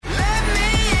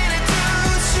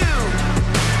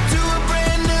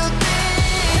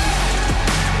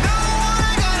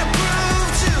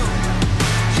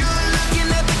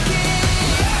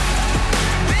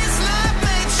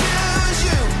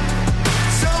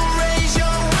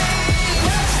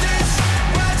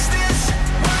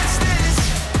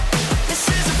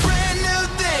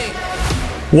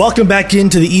Welcome back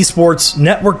into the Esports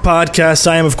Network podcast.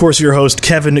 I am, of course, your host,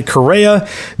 Kevin Correa,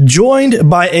 joined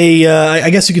by I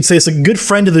guess you could say it's a good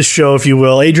friend of the show, if you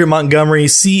will, Adrian Montgomery,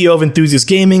 CEO of Enthusiast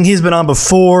Gaming. He's been on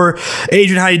before.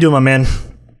 Adrian, how you doing, my man?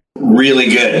 Really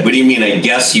good. What do you mean? I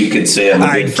guess you could say I'm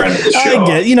a good friend of the show.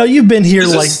 I get, you've been here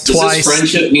twice. Does this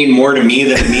friendship mean more to me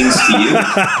than it means to you?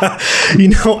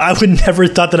 I would never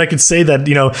thought that I could say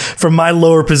that, from my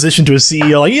lower position to a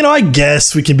CEO. I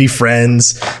guess we can be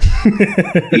friends.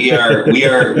 We are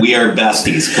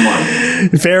besties. Come on.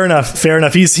 Fair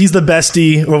enough. He's the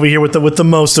bestie over here with the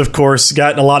most, of course.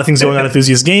 Got a lot of things going on at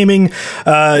Enthusiast Gaming.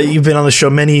 You've been on the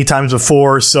show many times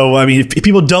before, so if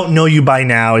people don't know you by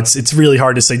now, it's really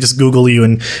hard to say. Just Google you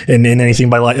and anything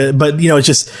but it's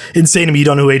just insane to me you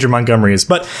don't know who Adrian Montgomery is.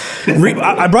 But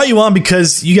I brought you on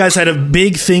because you guys had a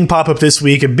big thing pop up this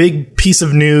week, a big piece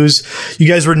of news. You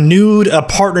guys renewed a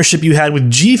partnership you had with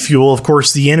G Fuel, of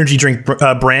course, the energy drink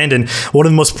brand, and one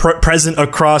of the most present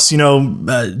across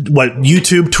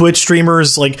YouTube, Twitch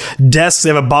streamers like desks. They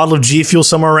have a bottle of G Fuel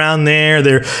somewhere around there.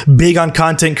 They're big on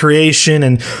content creation,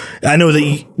 and I know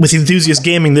that with Enthusiast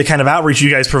Gaming, the kind of outreach you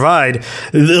guys provide,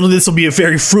 this will be a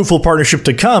very fruitful partnership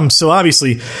to come. So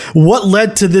obviously, what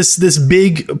led to this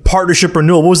big partnership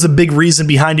renewal? What was the big reason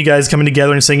behind you guys coming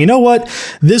together and saying, you know what,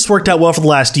 this worked out well for the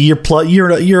last year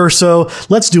or so,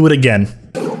 let's do it again?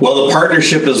 Well, the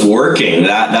partnership is working.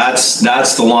 That's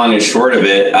the long and short of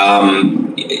it.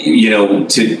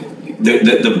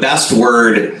 The best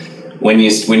word when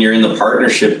you're in the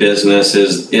partnership business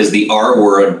is the R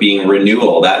word, being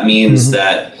renewal. That means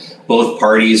that both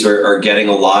parties are getting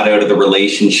a lot out of the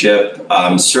relationship.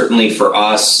 Certainly for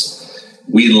us,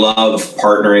 we love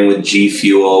partnering with G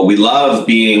Fuel. We love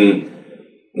being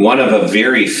one of a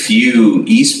very few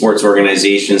esports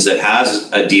organizations that has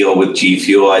a deal with G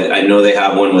Fuel. I know they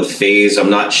have one with FaZe. I'm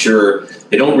not sure.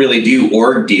 They don't really do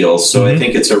org deals. So I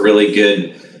think it's a really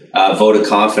good vote of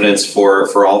confidence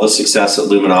for all the success that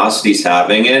Luminosity's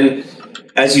having. And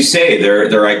as you say, they're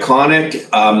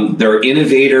iconic. They're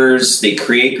innovators. They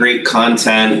create great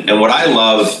content. And what I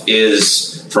love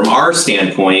is, from our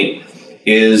standpoint,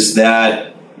 is that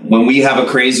when we have a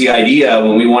crazy idea,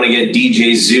 when we want to get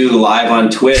DJ Zoo live on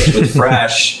Twitch with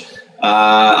Fresh,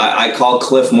 I call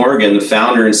Cliff Morgan, the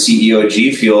founder and CEO of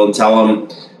G Fuel, and tell him,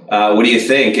 what do you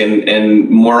think? And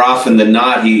more often than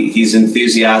not, he's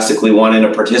enthusiastically wanting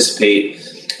to participate.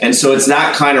 And so it's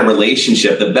that kind of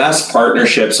relationship. The best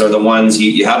partnerships are the ones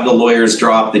you have the lawyers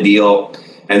draw up the deal,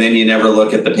 and then you never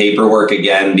look at the paperwork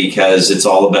again, because it's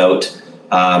all about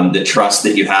the trust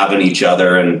that you have in each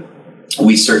other. And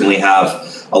we certainly have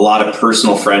a lot of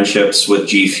personal friendships with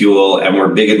G Fuel, and we're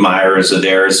big admirers of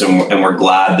theirs, and we're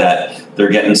glad that they're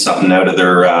getting something out of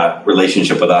their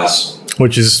relationship with us.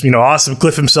 Which is, awesome.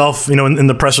 Cliff himself, in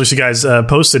the press release you guys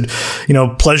posted,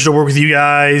 pleasure to work with you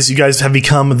guys. You guys have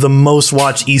become the most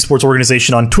watched esports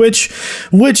organization on Twitch,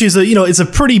 which is it's a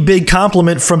pretty big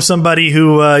compliment from somebody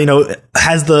who,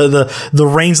 has the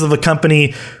reins of a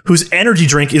company whose energy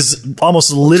drink is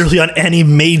almost literally on any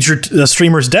major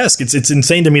streamer's desk. It's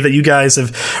insane to me that you guys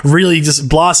have really just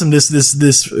blossomed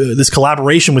this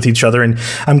collaboration with each other. And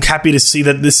I'm happy to see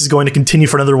that this is going to continue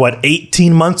for another,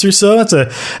 18 months or so.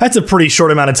 That's a pretty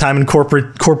short amount of time in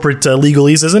corporate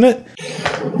legalese, isn't it?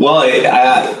 Well,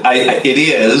 it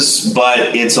is, but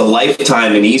it's a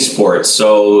lifetime in esports.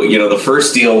 So, the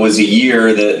first deal was a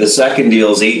year. The second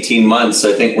deal is 18 months.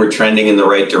 I think we're trending in the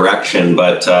right direction.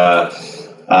 But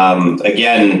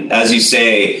again, as you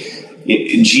say,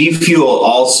 G Fuel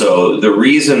also, the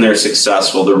reason they're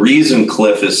successful, the reason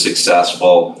Cliff is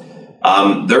successful,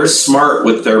 they're smart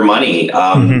with their money.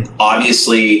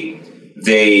 Obviously,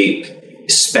 they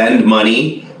spend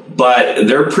money, but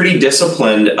they're pretty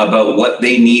disciplined about what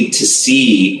they need to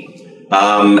see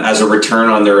as a return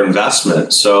on their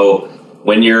investment. So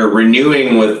when you're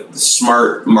renewing with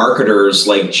smart marketers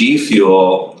like G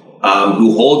Fuel,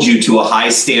 who hold you to a high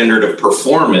standard of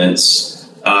performance,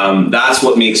 that's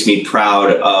what makes me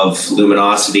proud of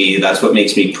Luminosity. That's what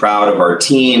makes me proud of our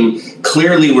team.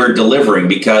 Clearly, we're delivering,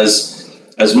 because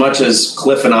as much as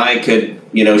Cliff and I could,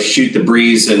 shoot the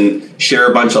breeze and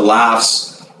share a bunch of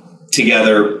laughs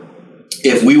together,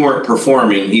 if we weren't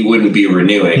performing, he wouldn't be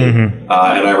renewing. And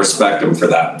I respect him for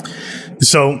that.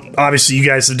 So obviously you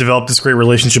guys have developed this great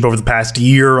relationship over the past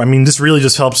year. I mean, this really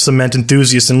just helps cement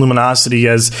Enthusiast and Luminosity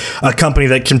as a company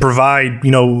that can provide,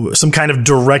 some kind of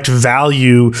direct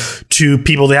value to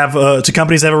people they have, to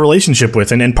companies they have a relationship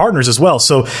with, and partners as well.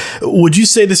 So would you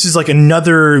say this is like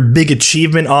another big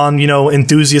achievement on,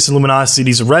 Enthusiast and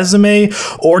Luminosity's resume,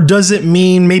 or does it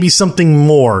mean maybe something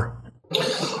more?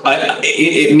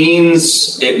 It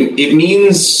means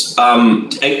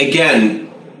again,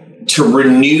 to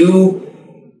renew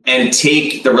and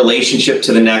take the relationship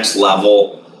to the next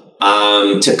level,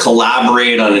 to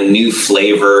collaborate on a new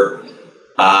flavor,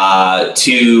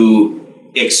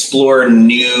 to explore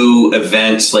new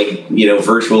events like,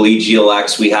 virtual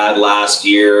EGLX we had last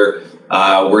year.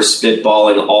 We're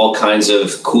spitballing all kinds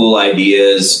of cool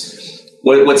ideas.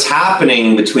 What's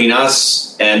happening between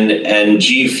us and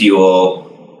G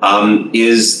Fuel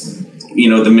is,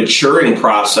 the maturing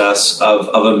process of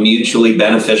a mutually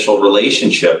beneficial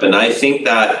relationship. And I think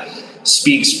that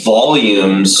speaks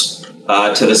volumes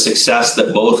to the success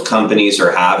that both companies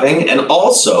are having, and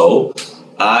also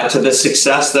to the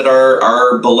success that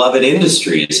our beloved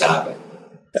industry is having.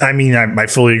 I mean, I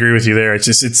fully agree with you there. It's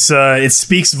just, it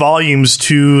speaks volumes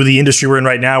to the industry we're in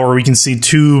right now, where we can see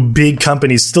two big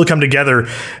companies still come together,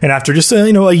 and after just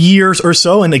a year or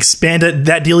so, and expand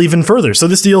that deal even further. So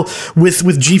this deal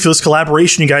with G Fuel's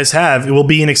collaboration you guys have, it will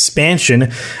be an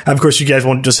expansion. Of course, you guys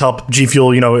won't just help G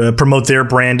Fuel, promote their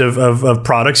brand of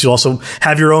products. You'll also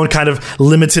have your own kind of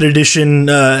limited edition,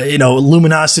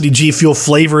 Luminosity G Fuel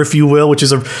flavor, if you will, which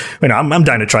is I'm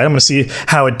dying to try it. I'm going to see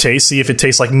how it tastes, see if it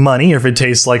tastes like money or if it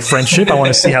tastes like friendship. I want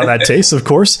to see how that tastes, of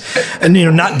course. And,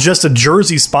 not just a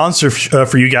jersey sponsor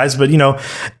for you guys, but,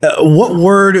 what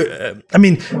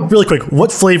really quick,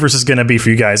 what flavors is going to be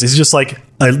for you guys? Is it just like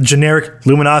a generic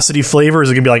Luminosity flavor? Is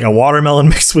it going to be like a watermelon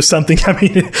mixed with something? I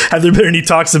mean, have there been any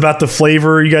talks about the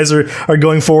flavor you guys are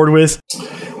going forward with?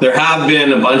 There have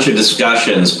been a bunch of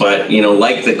discussions, but,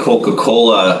 like the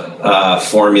Coca-Cola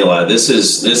formula, this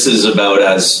is about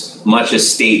as much a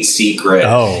state secret.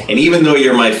 Oh. And even though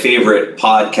you're my favorite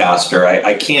podcaster,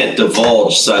 I can't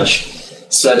divulge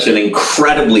such an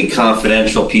incredibly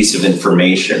confidential piece of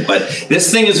information. But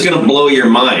this thing is going to blow your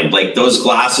mind. Like, those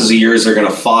glasses of yours are going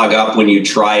to fog up when you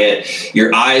try it.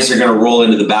 Your eyes are going to roll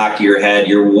into the back of your head.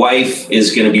 Your wife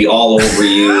is going to be all over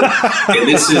you.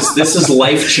 This is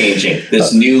life-changing,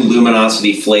 this new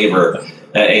Luminosity flavor.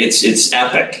 It's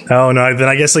epic. Oh, no, then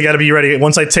I guess I got to be ready.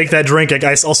 Once I take that drink,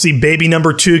 I'll see baby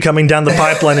number 2 coming down the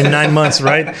pipeline in 9 months,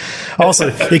 right? Also,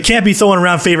 it can't be throwing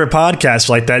around favorite podcasts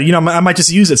like that. I might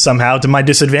just use it somehow to my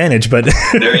disadvantage, but...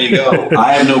 There you go.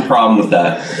 I have no problem with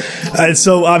that. And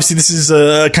so, obviously, this is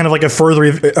kind of like a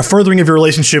furthering of your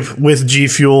relationship with G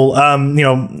Fuel,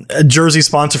 a jersey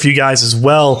sponsor for you guys as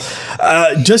well.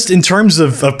 Just in terms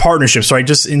of partnerships, right,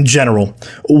 just in general,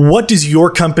 what does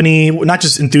your company, not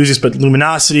just Enthusiast, but Luminosity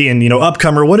and,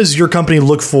 Upcomer, what does your company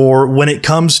look for when it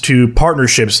comes to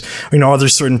partnerships? Are there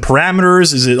certain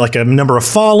parameters? Is it like a number of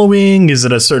following? Is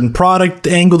it a certain product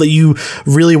angle that you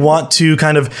really want to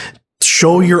kind of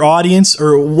show your audience?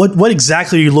 Or what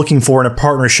exactly are you looking for in a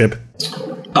partnership?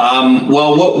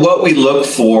 Well, what we look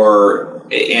for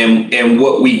and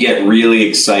what we get really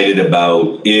excited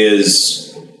about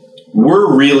is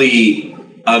we're really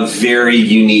a very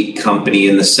unique company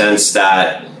in the sense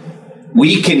that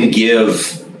we can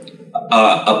give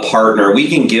a partner, we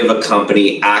can give a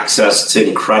company access to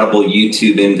incredible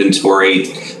YouTube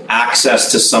inventory, access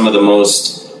to some of the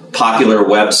most popular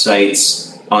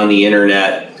websites on the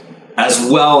internet, as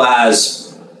well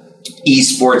as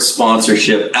esports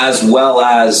sponsorship, as well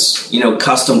as,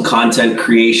 custom content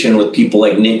creation with people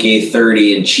like Nick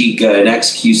A30 and Chica and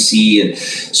XQC. And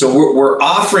so we're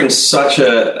offering such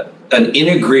an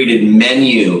integrated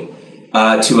menu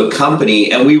to a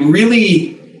company, and we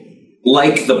really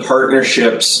like the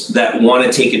partnerships that want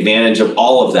to take advantage of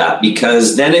all of that,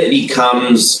 because then it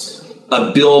becomes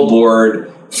a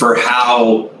billboard for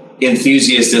how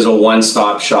Enthusiast is a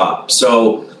one-stop shop.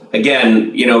 So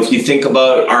again, if you think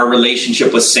about our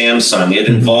relationship with Samsung, it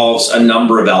involves a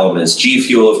number of elements. G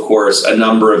Fuel, of course, a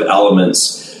number of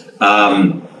elements.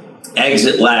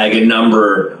 Exit lag, a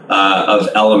number of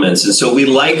elements. And so we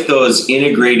like those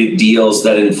integrated deals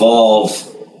that involve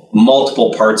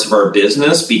multiple parts of our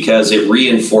business, because it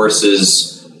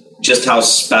reinforces just how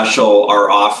special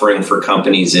our offering for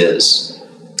companies is.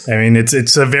 I mean,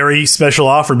 it's a very special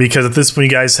offer, because at this point,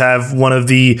 you guys have one of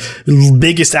the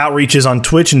biggest outreaches on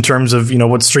Twitch in terms of,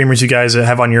 what streamers you guys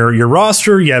have on your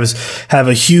roster. You have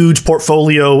a huge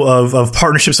portfolio of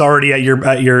partnerships already at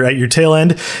your tail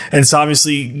end. And so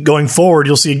obviously going forward,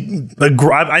 you'll see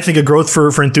I think a growth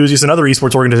for Enthusiasts and other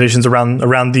esports organizations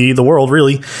around the world,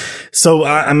 really. So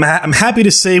I'm happy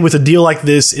to say, with a deal like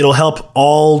this, it'll help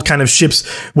all kind of ships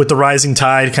with the rising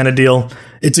tide kind of deal.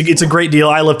 It's a great deal.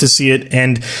 I love to see it.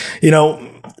 And,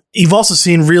 You've also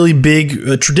seen really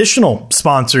big traditional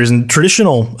sponsors and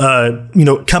traditional,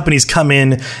 companies come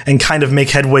in and kind of make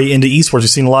headway into esports. We've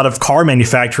seen a lot of car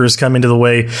manufacturers come into the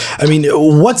way. I mean,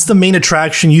 what's the main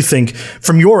attraction you think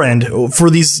from your end for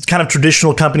these kind of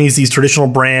traditional companies, these traditional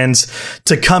brands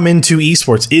to come into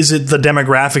esports? Is it the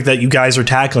demographic that you guys are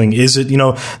tackling? Is it,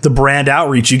 the brand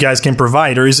outreach you guys can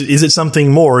provide, or is it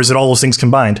something more? Is it all those things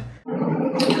combined?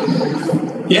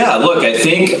 Yeah, look, I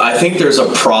think there's a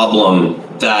problem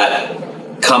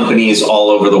that companies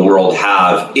all over the world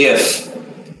have if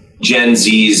Gen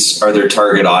Zs are their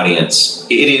target audience.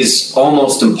 It is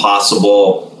almost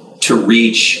impossible to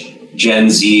reach Gen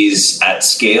Zs at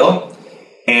scale,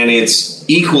 and it's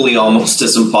equally almost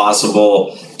as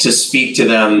impossible to speak to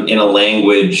them in a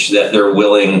language that they're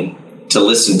willing to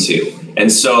listen to.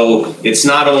 And so it's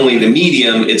not only the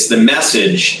medium, it's the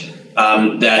message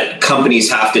that companies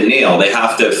have to nail. They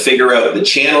have to figure out the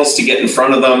channels to get in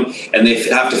front of them, and they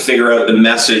have to figure out the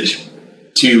message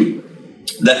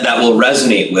that will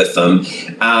resonate with them.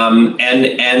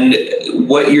 And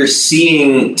what you're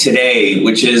seeing today,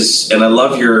 which is, and I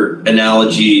love your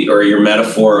analogy or your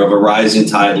metaphor of a rising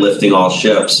tide lifting all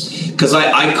ships, because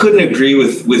I couldn't agree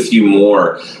with you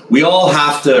more. We all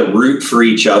have to root for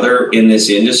each other in this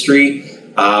industry.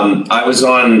 I was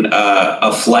on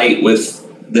a flight with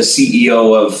the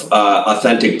CEO of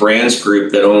Authentic Brands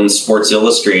Group that owns Sports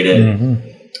Illustrated.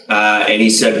 Mm-hmm. And he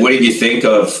said, what did you think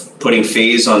of putting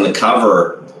FaZe on the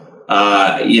cover?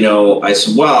 I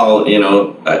said, well,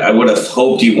 I would have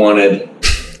hoped you wanted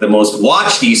the most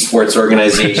watched esports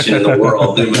organization in the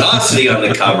world, Luminosity, on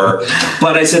the cover.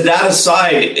 But I said, that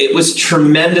aside, it was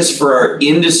tremendous for our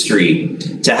industry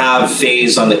to have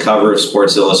FaZe on the cover of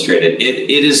Sports Illustrated. It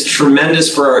is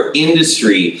tremendous for our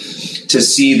industry to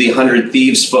see the 100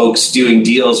 Thieves folks doing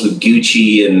deals with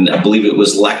Gucci and I believe it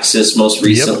was Lexus most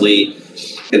recently.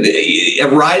 Yep.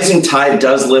 A rising tide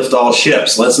does lift all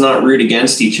ships. Let's not root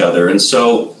against each other. And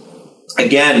so,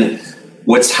 again,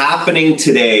 what's happening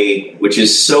today, which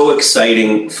is so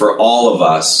exciting for all of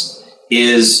us,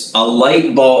 is a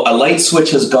light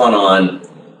switch has gone on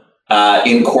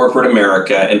in corporate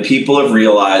America, and people have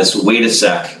realized, wait a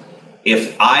sec,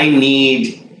 if I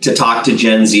need to talk to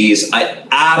Gen Zs, I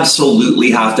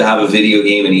absolutely have to have a video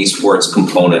game and esports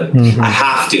component. Mm-hmm. I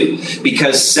have to,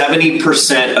 because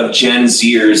 70% of Gen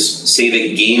Zers say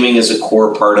that gaming is a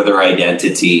core part of their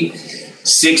identity.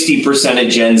 60% of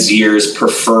Gen Zers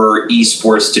prefer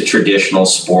esports to traditional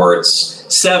sports.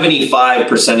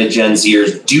 75% of Gen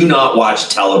Zers do not watch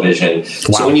television. Wow.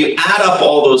 So when you add up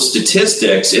all those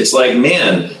statistics, it's like,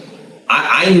 man,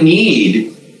 I need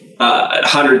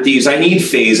 100 Thieves, I need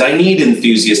FaZe, I need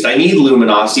Enthusiast, I need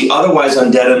Luminosity, otherwise I'm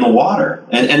dead in the water.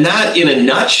 And that, in a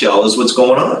nutshell, is what's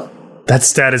going on. That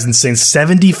stat is insane.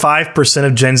 75%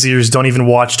 of Gen Zers don't even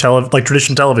watch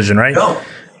traditional television, right? No.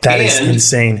 That is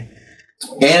insane.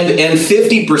 And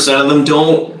 50% of them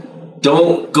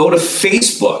don't go to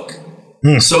Facebook.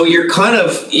 So you're kind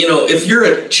of, if you're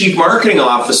a chief marketing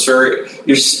officer,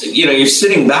 you're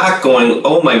sitting back going,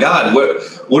 oh my God,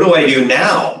 what do I do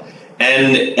now?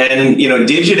 And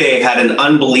Digiday had an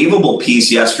unbelievable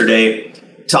piece yesterday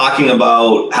talking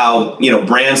about how,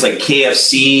 brands like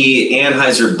KFC,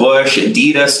 Anheuser-Busch,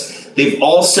 Adidas, they've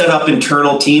all set up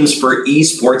internal teams for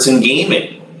esports and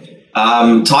gaming.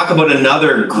 Talk about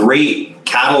another great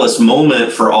catalyst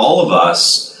moment for all of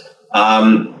us.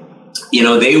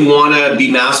 They want to be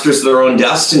masters of their own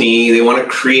destiny. They want to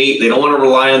create. They don't want to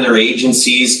rely on their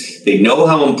agencies. They know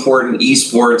how important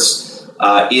esports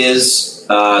is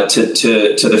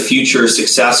to the future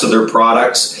success of their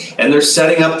products, and they're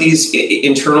setting up these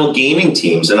internal gaming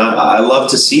teams, and I love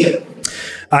to see it.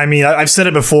 I mean, I've said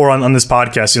it before on this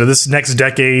podcast, this next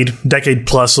decade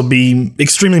plus will be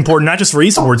extremely important, not just for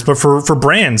esports, but for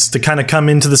brands to kind of come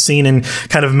into the scene and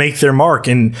kind of make their mark.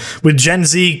 And with Gen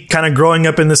Z kind of growing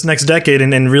up in this next decade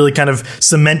and really kind of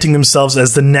cementing themselves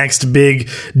as the next big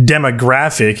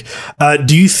demographic,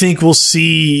 do you think we'll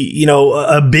see,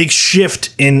 a big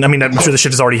shift in, I'm sure the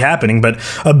shift is already happening, but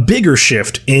a bigger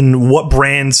shift in what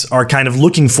brands are kind of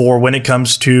looking for when it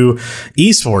comes to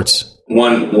esports?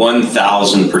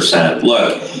 1,000%.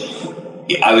 Look,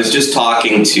 I was just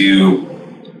talking to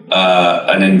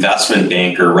an investment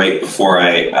banker right before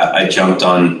I jumped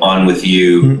on with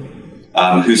you,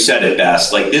 who said it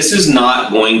best. Like, this is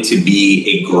not going to be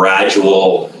a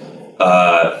gradual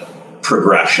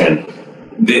progression.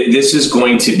 This is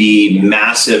going to be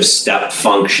massive step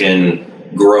function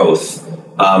growth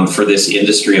for this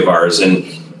industry of ours. And,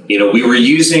 we were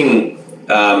using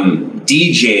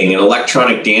DJing and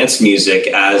electronic dance music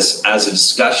as a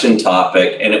discussion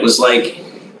topic, and it was like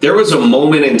there was a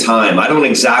moment in time, I don't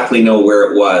exactly know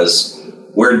where it was,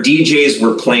 where DJs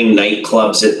were playing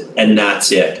nightclubs and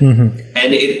that's it. Mm-hmm.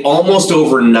 And it almost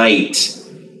overnight,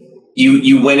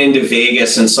 you went into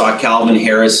Vegas and saw Calvin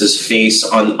Harris's face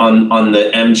on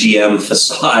the MGM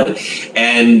facade,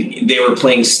 and they were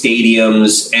playing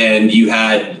stadiums, and you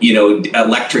had,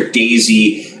 Electric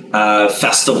Daisy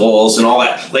festivals and all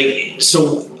that. Like,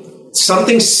 so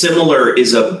something similar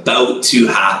is about to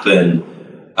happen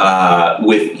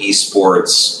with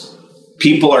esports.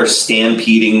 People are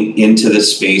stampeding into the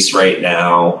space right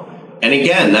now. And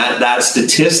again, that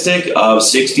statistic of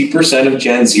 60% of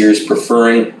Gen Zers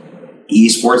preferring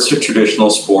esports to traditional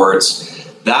sports,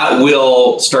 that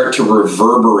will start to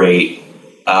reverberate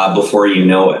before you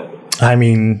know it. I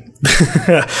mean,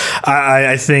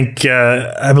 I think,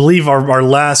 I believe our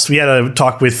last, we had a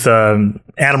talk with Adam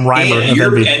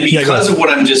Reimer. And because of what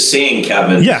I'm just saying,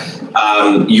 Kevin,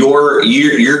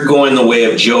 you're going the way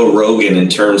of Joe Rogan in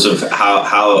terms of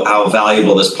how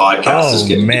valuable this podcast is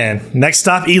getting. Oh, man. Next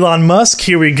stop, Elon Musk.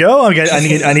 Here we go.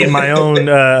 I need my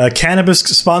own cannabis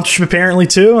sponsorship, apparently,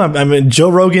 too. I'm Joe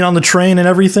Rogan on the train and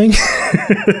everything.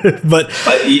 but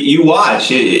you watch.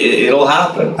 It'll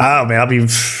happen. Oh, man.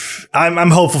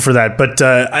 I'm hopeful for that, but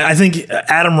I think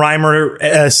Adam Reimer,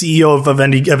 CEO of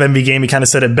MV Gaming, kind of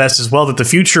said it best as well, that the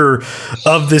future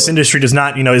of this industry is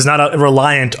not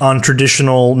reliant on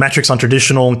traditional metrics, on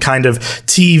traditional kind of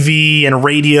TV and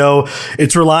radio.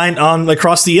 It's reliant on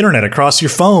across the internet, across your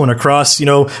phone, across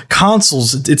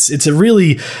consoles. It's a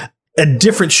really a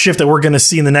different shift that we're going to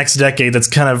see in the next decade. That's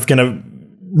kind of going to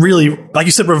really, like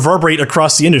you said, reverberate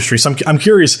across the industry. So I'm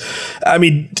curious.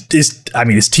 Is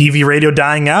TV radio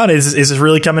dying out? Is it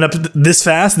really coming up this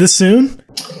fast, this soon?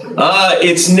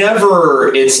 It's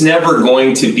never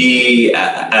going to be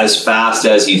as fast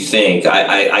as you think.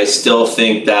 I still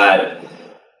think that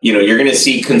you're going to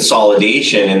see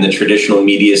consolidation in the traditional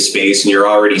media space, and you're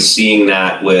already seeing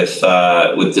that with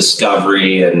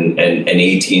Discovery and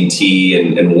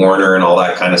AT&T and Warner and all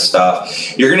that kind of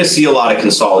stuff. You're going to see a lot of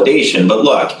consolidation, but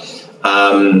look,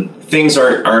 things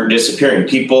aren't disappearing.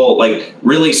 People, like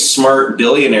really smart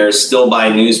billionaires, still buy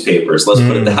newspapers. Let's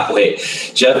put it that way.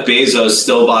 Jeff Bezos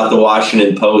still bought the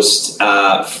Washington Post.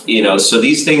 So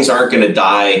these things aren't going to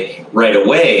die right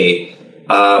away,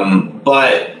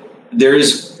 but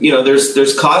there's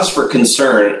cause for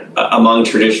concern among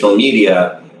traditional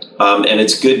media, and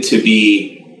it's good to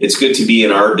be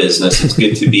in our business. It's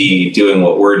good to be doing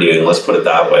what we're doing. Let's put it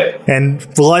that way. And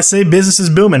well, I say business is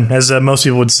booming, as most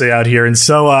people would say out here. And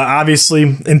so obviously,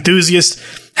 Enthusiast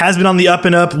has been on the up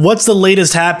and up. What's the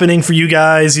latest happening for you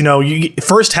guys?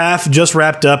 First half just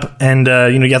wrapped up, and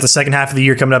you got the second half of the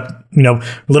year coming up,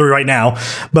 literally right now.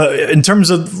 But in terms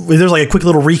of, if there's like a quick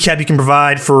little recap you can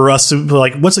provide for us, to,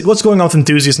 like what's going on with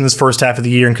Enthusiast in this first half of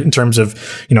the year in terms of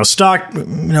stock,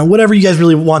 whatever you guys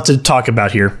really want to talk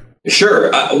about here. Sure.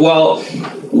 Well,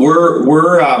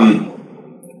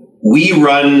 we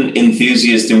run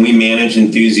Enthusiast and we manage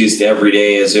Enthusiast every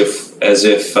day as if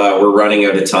we're running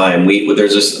out of time.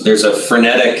 There's a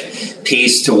frenetic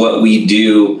pace to what we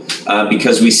do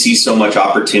because we see so much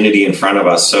opportunity in front of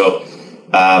us. So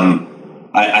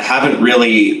I haven't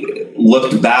really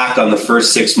looked back on the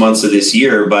first 6 months of this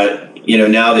year, but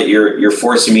now that you're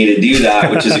forcing me to do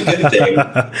that, which is a good thing,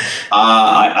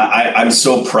 I'm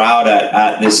so proud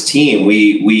at this team.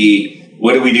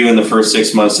 What did we do in the first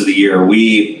 6 months of the year?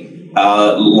 We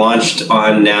launched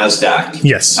on NASDAQ.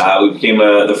 Yes. We became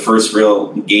the first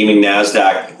real gaming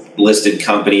NASDAQ listed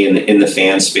company in the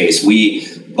fan space. We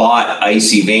bought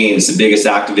Icy Veins, the biggest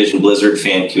Activision Blizzard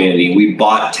fan community. We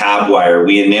bought Tabwire.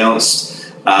 We announced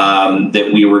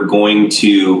that we were going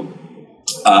to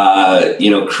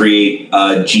create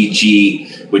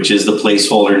GG, which is the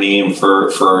placeholder name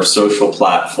for our social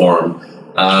platform.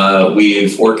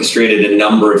 We've orchestrated a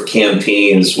number of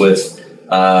campaigns with,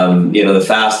 the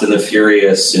Fast and the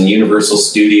Furious and Universal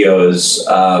Studios,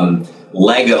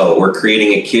 Lego. We're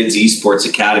creating a kids esports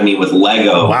academy with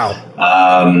Lego. Wow.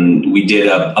 We did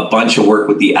a bunch of work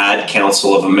with the Ad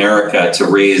Council of America to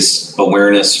raise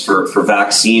awareness for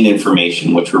vaccine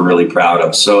information, which we're really proud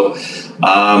of. So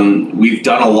we've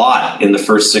done a lot in the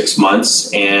first 6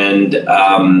 months, and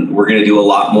we're going to do a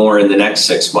lot more in the next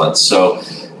 6 months. So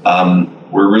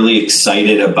we're really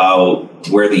excited about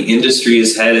where the industry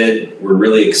is headed. We're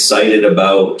really excited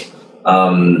about,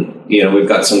 we've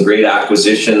got some great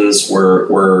acquisitions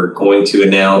we're going to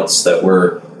announce that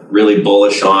we're really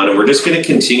bullish on, and we're just going to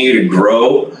continue to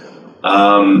grow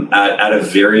at a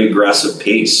very aggressive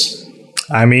pace.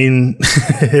 I mean,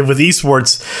 with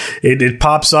esports, it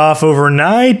pops off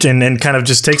overnight and kind of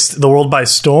just takes the world by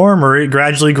storm, or it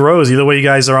gradually grows. Either way, you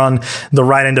guys are on the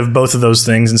right end of both of those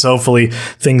things. And so hopefully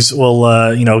things will,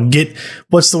 get,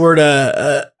 what's the word,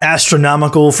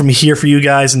 astronomical from here for you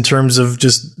guys in terms of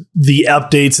just the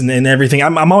updates and everything.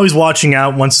 I'm always watching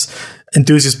out once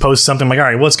enthusiasts post something. I'm like, all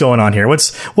right, what's going on here?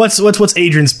 What's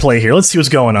Adrian's play here? Let's see what's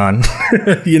going on.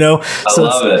 I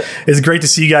love it. It's great to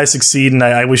see you guys succeed, and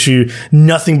I wish you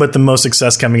nothing but the most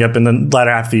success coming up in the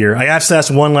latter half of the year. I have to ask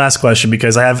one last question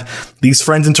because I have these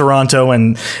friends in Toronto,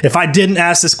 and if I didn't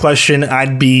ask this question,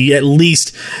 I'd be at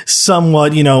least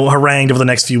somewhat, harangued over the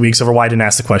next few weeks over why I didn't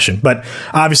ask the question. But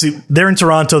obviously, they're in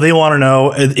Toronto. They want to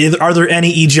know, are there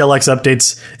any EGLX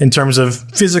updates in terms of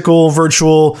physical,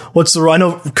 virtual? I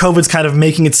know COVID's kind of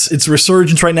making its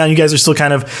resurgence right now. You guys are still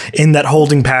kind of in that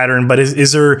holding pattern, but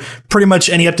is there pretty much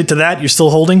any update to that? You're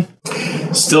still holding?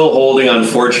 Still holding,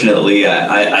 unfortunately.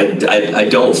 I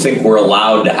don't think we're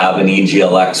allowed to have an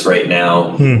EGLX right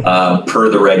now per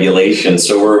the regulations.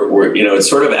 So we're it's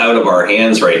sort of out of our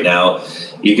hands right now.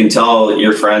 You can tell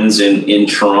your friends in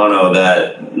Toronto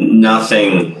that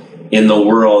nothing in the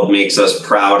world makes us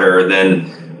prouder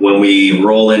than when we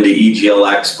roll into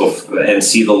EGLX and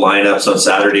see the lineups on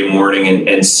Saturday morning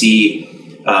and see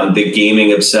the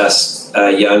gaming obsessed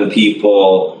young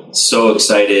people so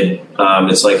excited.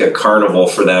 It's like a carnival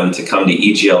for them to come to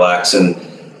EGLX,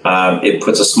 and it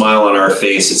puts a smile on our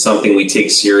face. It's something we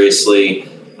take seriously.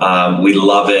 We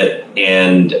love it.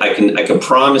 And I can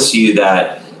promise you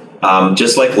that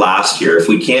just like last year, if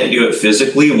we can't do it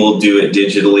physically, we'll do it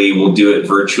digitally. We'll do it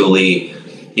virtually.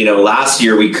 Last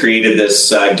year we created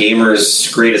this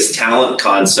Gamers Greatest Talent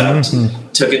concept,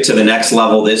 took it to the next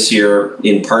level this year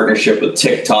in partnership with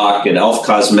TikTok and Elf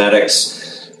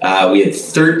Cosmetics. We had,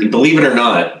 believe it or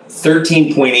not,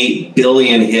 13.8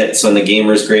 billion hits on the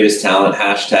Gamers Greatest Talent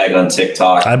hashtag on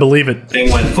TikTok. I believe it. Thing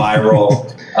went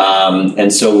viral.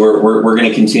 And so we're going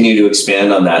to continue to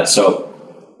expand on that. So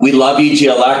we love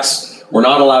EGLX. We're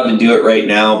not allowed to do it right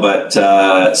now,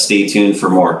 but stay tuned for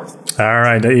more. All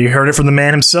right. You heard it from the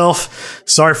man himself.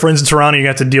 Sorry, friends in Toronto, you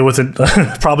got to deal with it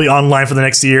probably online for the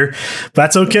next year. But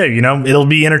that's okay. It'll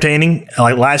be entertaining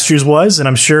like last year's was. And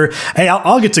I'm sure, hey,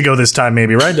 I'll get to go this time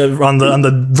maybe, right? On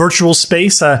the virtual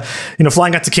space.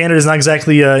 Flying out to Canada is not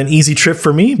exactly an easy trip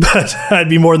for me, but I'd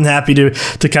be more than happy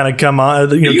to kind of come on.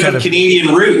 You have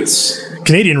Canadian roots.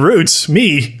 Canadian roots?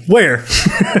 Me? Where?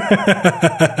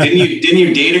 Didn't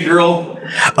you date a girl?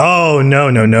 Oh, no.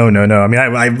 I mean,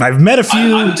 I've met a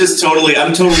few. I'm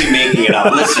totally making it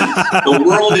up. Listen, the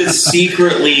world is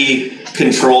secretly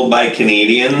controlled by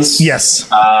Canadians. Yes.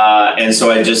 And so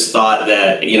I just thought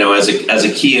that, as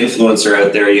a key influencer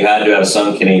out there, you had to have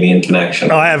some Canadian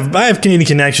connection. Oh, I have Canadian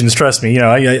connections. Trust me.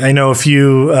 I know a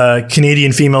few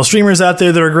Canadian female streamers out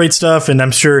there that are great stuff. And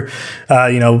I'm sure,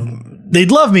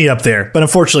 they'd love me up there, but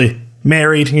unfortunately,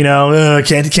 married.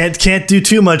 Can't do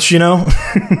too much. Well,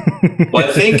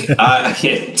 I think I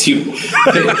can't do.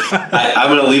 I'm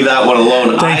going to leave that one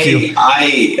alone. Thank you.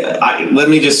 I let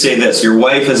me just say this: your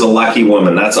wife is a lucky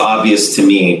woman. That's obvious to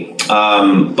me.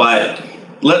 But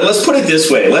let's put it this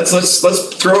way: let's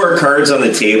throw our cards on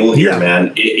the table here,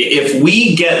 man. If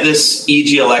we get this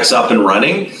EGLX up and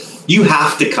running, you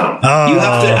have to come. You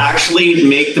have to actually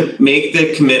make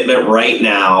the commitment right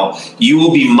now. You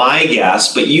will be my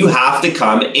guest, but you have to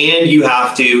come and you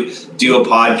have to do a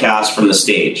podcast from the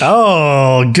stage.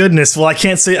 Oh, goodness. Well, I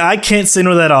can't say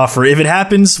no to that offer. If it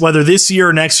happens, whether this year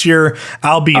or next year,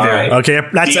 I'll be there. Right. Okay.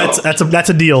 That's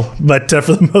a deal. But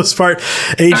for the most part,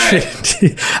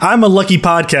 Adrian, I'm a lucky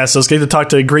podcast, so it's great to talk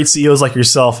to great CEOs like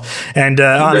yourself. And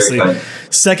honestly,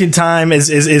 second time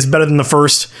is better than the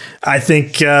first. I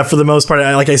think for the most part,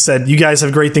 like I said, you guys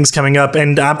have great things coming up,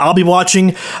 and I'll be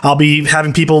watching. I'll be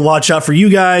having people watch out for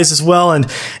you guys as well.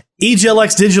 And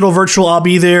EGLX digital virtual, I'll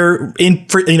be there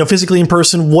physically in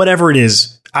person, whatever it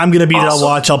is. I'm going to be there. I'll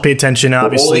watch. I'll pay attention.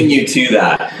 Obviously, holding you to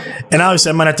that. And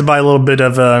obviously, I might have to buy a little bit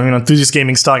of Enthusiast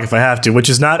Gaming stock if I have to. Which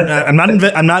is not. I'm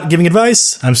not giving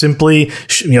advice. I'm simply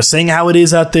saying how it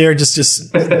is out there.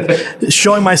 Just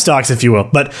showing my stocks, if you will.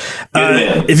 But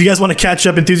if you guys want to catch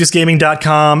up,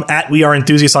 enthusiastgaming.com, at We Are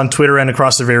Enthusiasts on Twitter and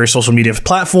across the various social media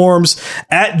platforms,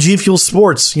 at G Fuel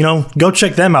Sports. Go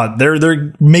check them out.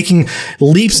 They're making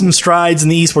leaps and strides in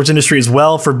the esports industry as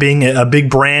well for being a big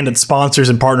brand that sponsors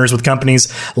and partners with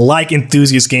companies like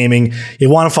Enthusiast Gaming. You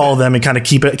want to follow them and kind of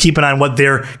keep an eye on what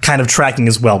they're kind of tracking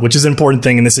as well, which is an important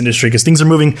thing in this industry because things are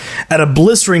moving at a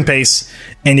blistering pace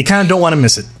and you kind of don't want to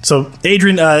miss it. So,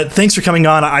 Adrian, thanks for coming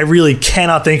on. I really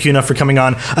cannot thank you enough for coming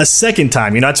on a second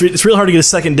time. It's really hard to get a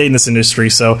second date in this industry.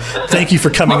 So, thank you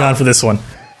for coming on for this one.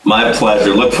 My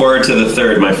pleasure. Look forward to the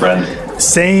third, my friend.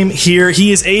 Same here.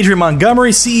 He is Adrian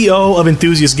Montgomery, CEO of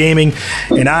Enthusiast Gaming,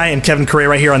 and I am Kevin Correa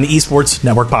right here on the Esports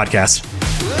Network Podcast.